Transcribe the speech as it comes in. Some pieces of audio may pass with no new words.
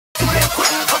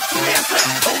Alright,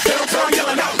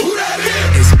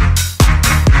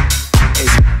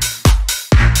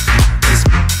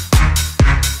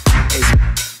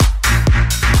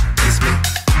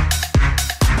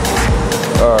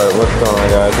 what's going on,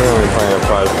 guys? We're going to be playing a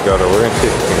Project Pagoda. We're going to see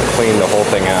if we can clean the whole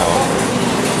thing out.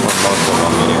 Or most of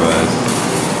them, anyways.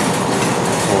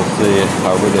 We'll see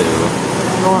how we do.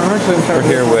 We're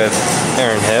here with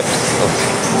Aaron Hips.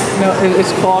 No,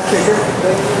 it's claw kicker.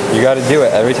 You got to do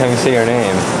it every time you say your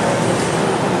name.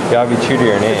 You got to be true to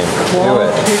your name. Claw do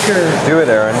it. kicker. Do it,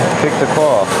 Aaron. Kick the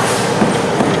claw.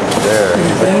 There.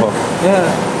 Yeah.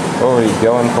 What were you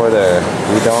going for there?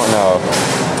 We don't know.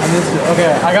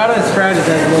 Okay, I got a strategy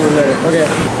over there. Okay.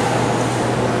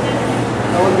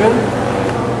 That look good?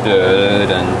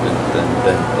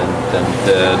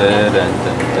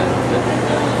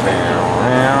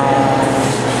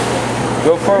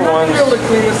 Go for I'm one. not gonna be able to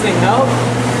clean this thing out.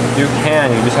 You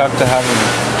can. You just have to have them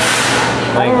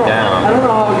laying down. I don't know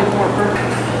how it gets more perfect.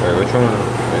 Wait, which one?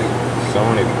 Wait, so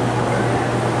many.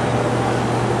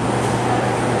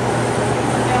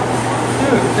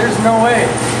 Dude, there's no way.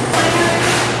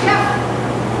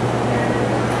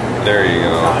 There you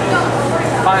go.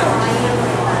 Final.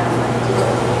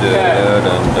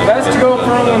 Okay. Best to go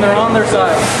from when they're on their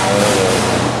side.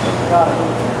 Got it.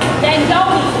 Then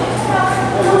don't.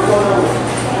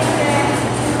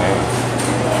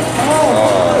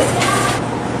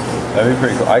 That'd be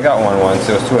pretty cool. I got one once.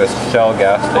 It was to a Shell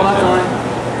gas station. Oh, that's mine.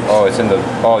 Oh, it's in the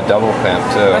double clamp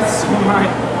too. That's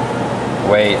mine.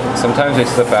 Wait, sometimes they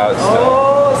slip out still.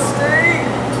 Oh, stay.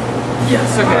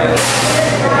 Yes, okay.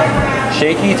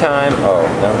 Shaky time. Oh,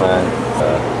 never mind.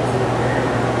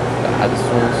 This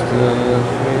one's still.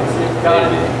 Got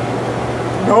Maybe. it.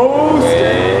 No,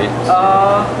 stay. Wait.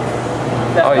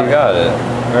 Oh, you got it.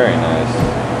 Very nice.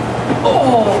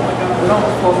 Oh my god. It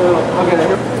almost falls out. Okay.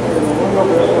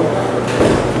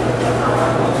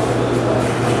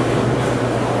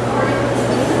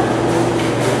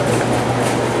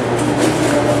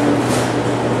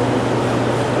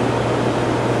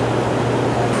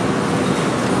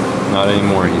 Not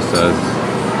anymore, he says.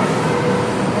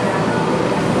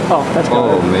 Oh, that's good.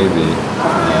 Oh, maybe.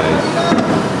 Nice.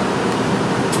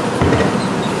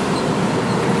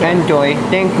 Enjoy.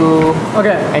 Thank you.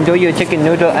 Okay. Enjoy your chicken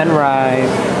noodle and rice.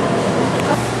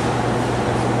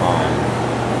 Fine.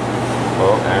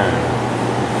 Oh, Aaron.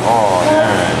 Oh,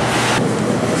 Aaron.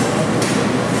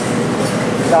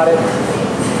 Got it.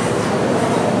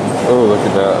 Oh, look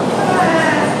at that.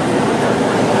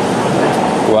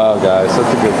 Wow, guys,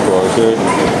 such a good closure.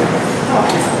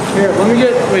 Here, let me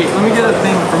get a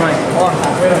thing for my. Hold on.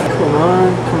 Wait a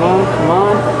Come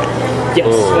on. Yes.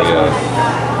 Oh, that's yeah. mine.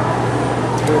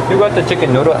 You got the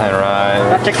chicken noodle and rice.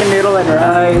 Got chicken noodle and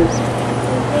rice.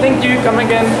 Thank you. Come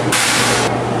again.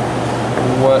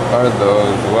 What are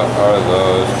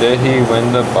those? Did he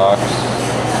win the box?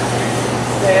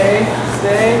 Stay.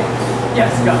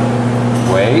 Yes, go.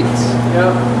 Wait.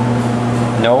 Yep.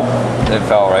 Nope. It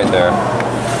fell right there.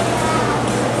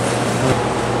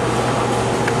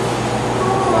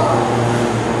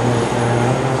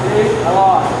 See, I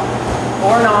lost.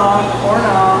 Or no.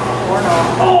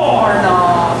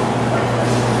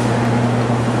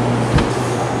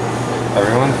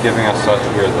 Everyone's giving us such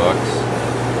weird looks.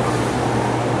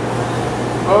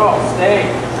 Oh, stay.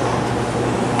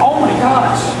 Oh my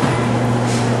gosh.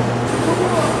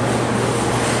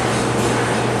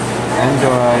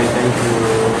 Enjoy, thank you.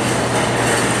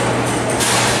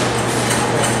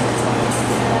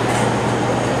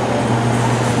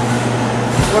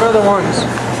 What other ones?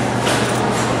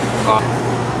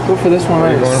 Go for this one. Where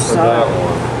are you Right going for that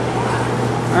one?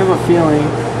 I have a feeling.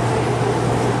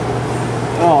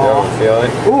 You have a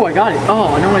feeling? Oh, I got it.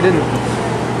 Oh, no, I didn't.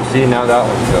 See, now that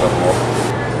one's good.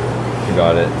 You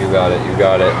got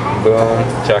it. Boom.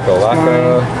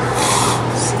 Chakalaka.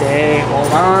 Stay.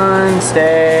 Hold on.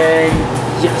 Stay.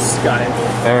 Yes, got it.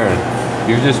 Aaron,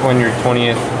 you just won your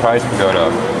 20th prize pagoda.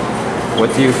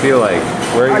 What do you feel like?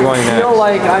 Where are you going next? I feel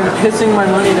like I'm pissing my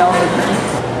money down the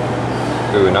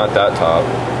drain. Ooh, not that top.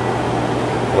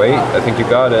 Wait, I think you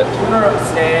got it. 2 in a row.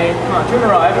 Stay. Come on, 2 in a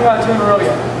row. I haven't got 2 in a row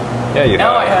yet. Yeah, you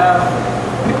Now have. I have.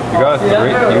 You got a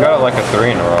 3. You got like a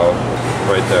 3 in a row,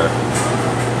 right there.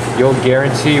 You'll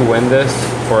guarantee win this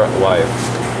for life.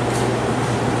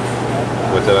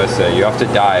 What did I say? You have to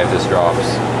die if this drops.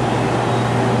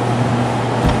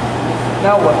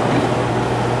 Now what?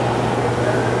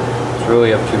 It's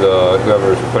really up to the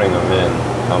whoever's putting them in.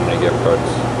 How many gift cards?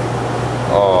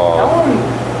 Oh. That one.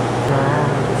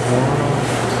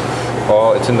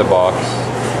 Oh, it's in the box.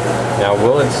 Now,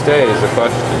 will it stay is the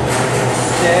question.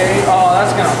 Stay. Oh,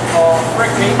 that's gonna. Oh,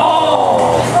 frick me.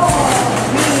 Oh!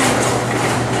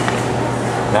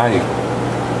 Now you.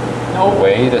 Nope.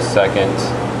 Wait a second.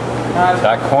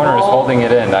 That corner is holding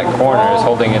it in. That corner is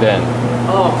holding it in.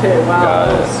 Oh, okay, wow. Got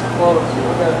That it. was close.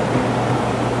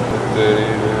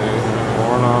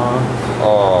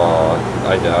 Oh,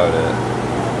 I doubt it.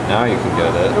 Now you can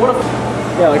get it.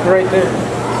 Yeah, like right there.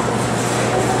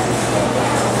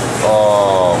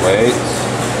 Oh, wait.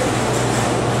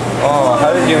 Oh,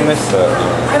 how did you miss that?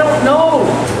 I don't know.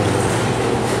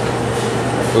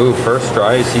 Ooh, first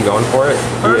try. Is he going for it?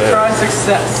 First try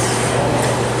success.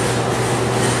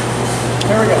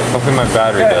 There we go. Hopefully my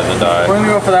battery doesn't die. We're gonna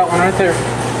go for that one right there.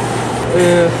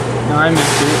 No, I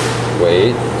missed it.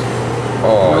 Wait.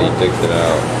 Oh, he digged it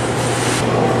out.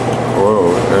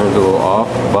 Whoa, Aaron's a little off,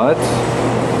 but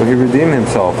will he redeem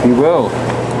himself? He will.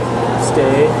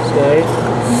 Stay.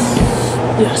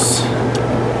 Yes.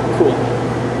 Cool.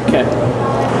 Okay.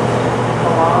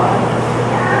 Come on.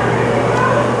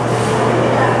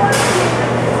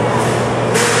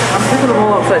 I'm picking them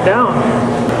all upside down.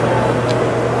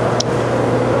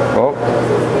 Oh,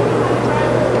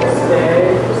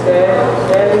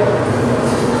 Stay.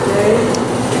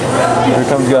 here it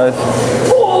comes, guys.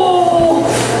 Oh!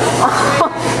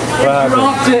 What happened?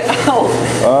 Dropped it out.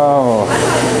 Oh,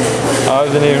 I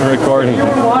wasn't even recording. You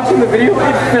were watching the video,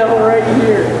 it fell right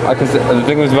here. Because the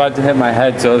thing was about to hit my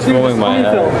head, so I was rolling my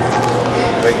head.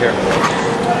 Right here.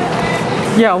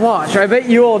 Yeah, watch. I bet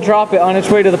you will drop it on its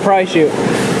way to the prize chute.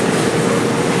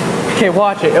 Okay,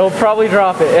 watch it. It'll probably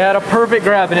drop it. It had a perfect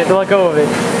grab in it to let go of it.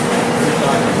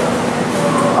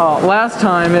 Oh, last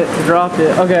time it dropped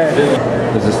it. Okay.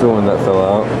 Is this the one that fell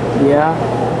out? Yeah.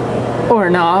 Or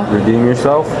not. Redeem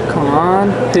yourself? Come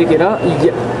on. Pick it up.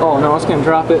 Yeah. Oh, no, it's going to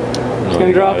drop it. It's going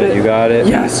to drop it. You got it.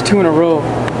 Yes, 2 in a row.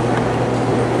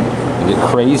 Get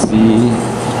crazy.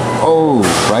 Oh,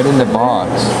 right in the box.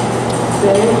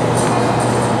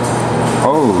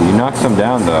 Oh, you knocked some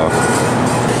down though.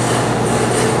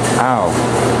 Ow.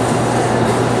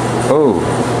 Oh.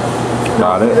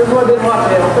 Got it. This one didn't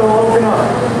watch it. So open up.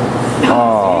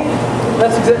 Oh.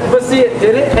 That's exactly. But see, it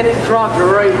did it, and it dropped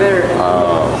right there.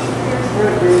 Oh.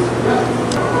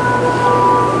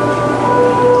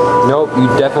 Nope, you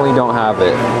definitely don't have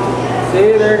it.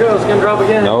 See, there it goes. It's gonna drop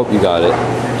again. Nope, you got it.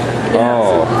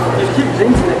 Oh. Just keep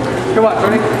jinxing it. Come on,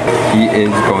 Tony. He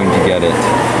is going to get it.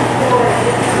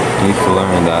 You need to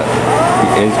learn that.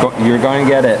 You're going to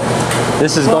get it.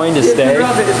 This is going to stay.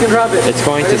 It's gonna drop it. It's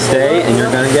going to stay, and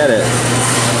you're going to get it.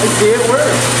 I see it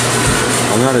work.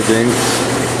 I'm not a jinx.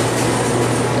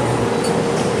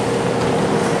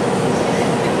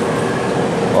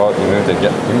 Oh, you moved it.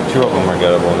 Two of them are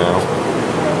gettable now.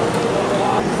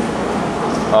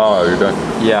 Oh, you're done.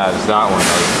 Yeah, it's that one.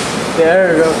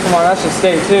 There we go. Come on, that should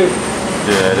stay too.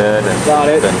 Got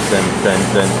it.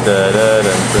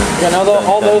 Yeah, now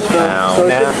all those go. So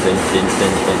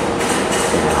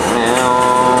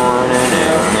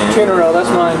two in a row, that's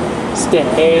mine.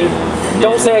 Stay.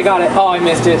 Don't say I got it. Oh, I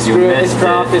missed it. Screw it. It's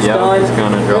dropped. It's done. It's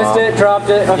gonna drop. Missed it. Dropped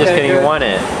it. Okay. Just kidding. Good. You won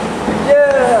it.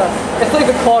 Yeah. It's like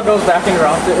the claw goes back and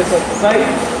drops it. It's like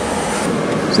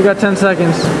sight. So you got 10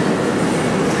 seconds.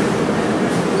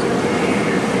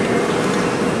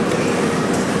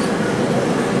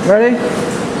 Ready?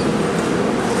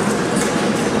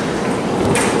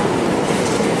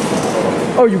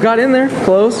 Oh, you got in there.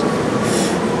 Close.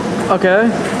 Okay.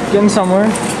 Getting somewhere.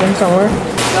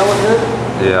 That one good?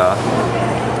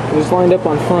 Yeah. It was lined up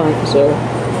on front, so.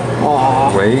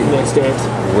 Aw. Wait. Missed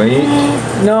it. Wait.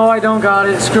 No, I don't got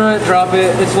it. Screw it. Drop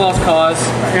it. It's lost cause.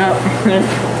 Yeah.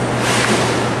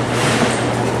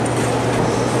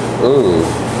 Ooh.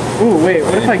 Ooh, wait.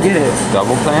 What if I get it?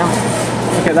 Double clamp?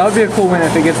 Okay, that would be a cool win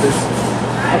if it gets this.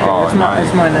 Okay, Oh, it's nice.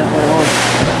 it's mine now.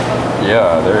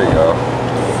 Yeah, there you go.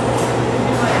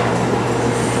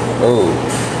 Oh,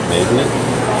 maybe?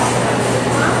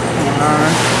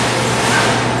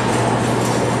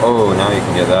 Oh, now you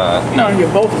can get that. No, I can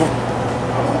get both of them.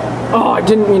 Oh, I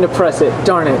didn't mean to press it.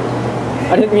 Darn it.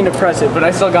 I didn't mean to press it, but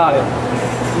I still got it.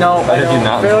 No, How did you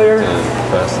not failure. mean to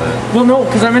press it? Well, no,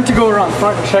 because I meant to go around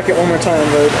front and check it one more time,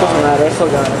 but it doesn't matter. I still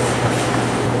got it.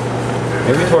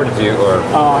 Maybe towards you, or...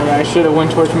 Oh, yeah, I should have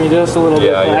went towards me just a little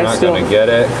bit. Yeah, you're not going to get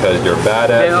it, because you're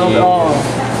bad at failed. these. Oh,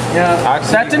 yeah.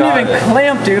 Actually, that didn't even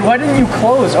clamp, dude. Why didn't you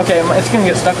close? Okay, it's going to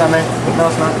get stuck on there. No,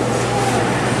 it's not.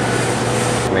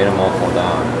 Made them all fall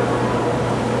down.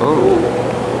 Oh,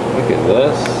 look at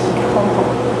this.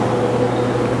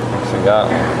 Actually got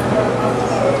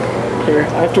one. Here,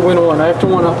 I have to win one. I have to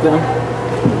one up them.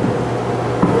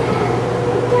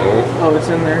 Oh, it's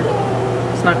in there.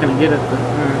 It's not going to get it, though.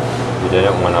 You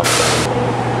didn't win up then.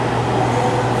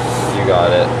 You got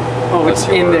it. Oh, That's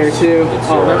it's in there yours. too. It's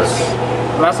Oh, yours.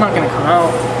 that's not gonna come out.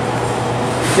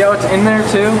 Yeah, it's in there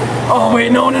too. Oh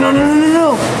wait, no.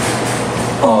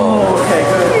 Oh, okay,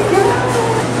 good.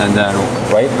 And then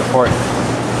right before.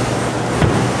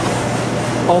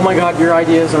 Oh my god, your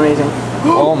idea is amazing.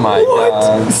 Oh my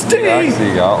god. Stay. You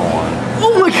actually got one.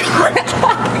 Oh my god.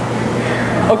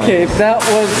 Okay, that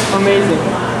was amazing.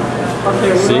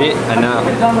 Okay, See, and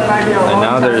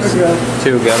now there's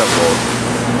two gettables.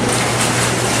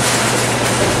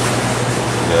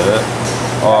 Get it?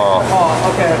 Oh. Oh,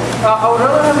 okay. I would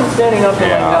rather have him standing up than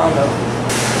laying down though.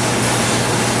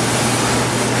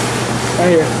 Right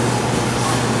here.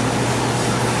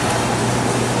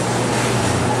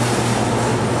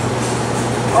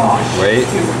 Oh, wait.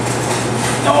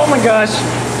 Oh my gosh.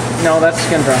 No, that's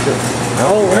gonna drop it.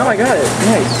 Oh, no, I got it.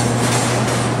 Nice.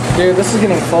 Dude, this is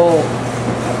getting full.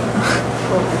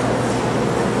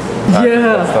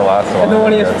 Yeah. That's the last one. And then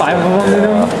when he has 5 of them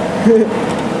in him.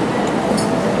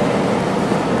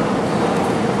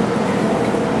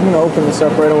 I'm gonna open this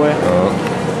up right away. Oh.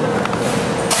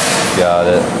 Got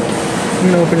it. I'm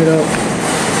gonna open it up.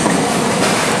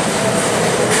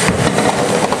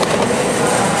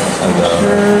 And,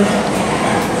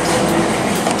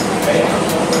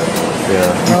 yeah,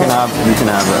 you can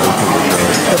have it open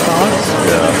The box?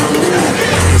 Yeah.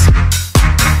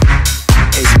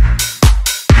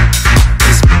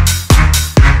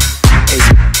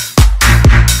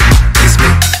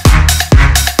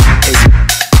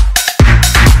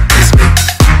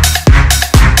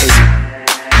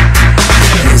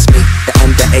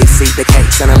 The K,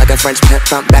 sounding like a French pimp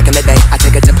from back in the day. I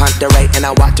take it to Ponderay and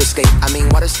I watch her skate. I mean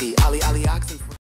water ski, Ollie oxen.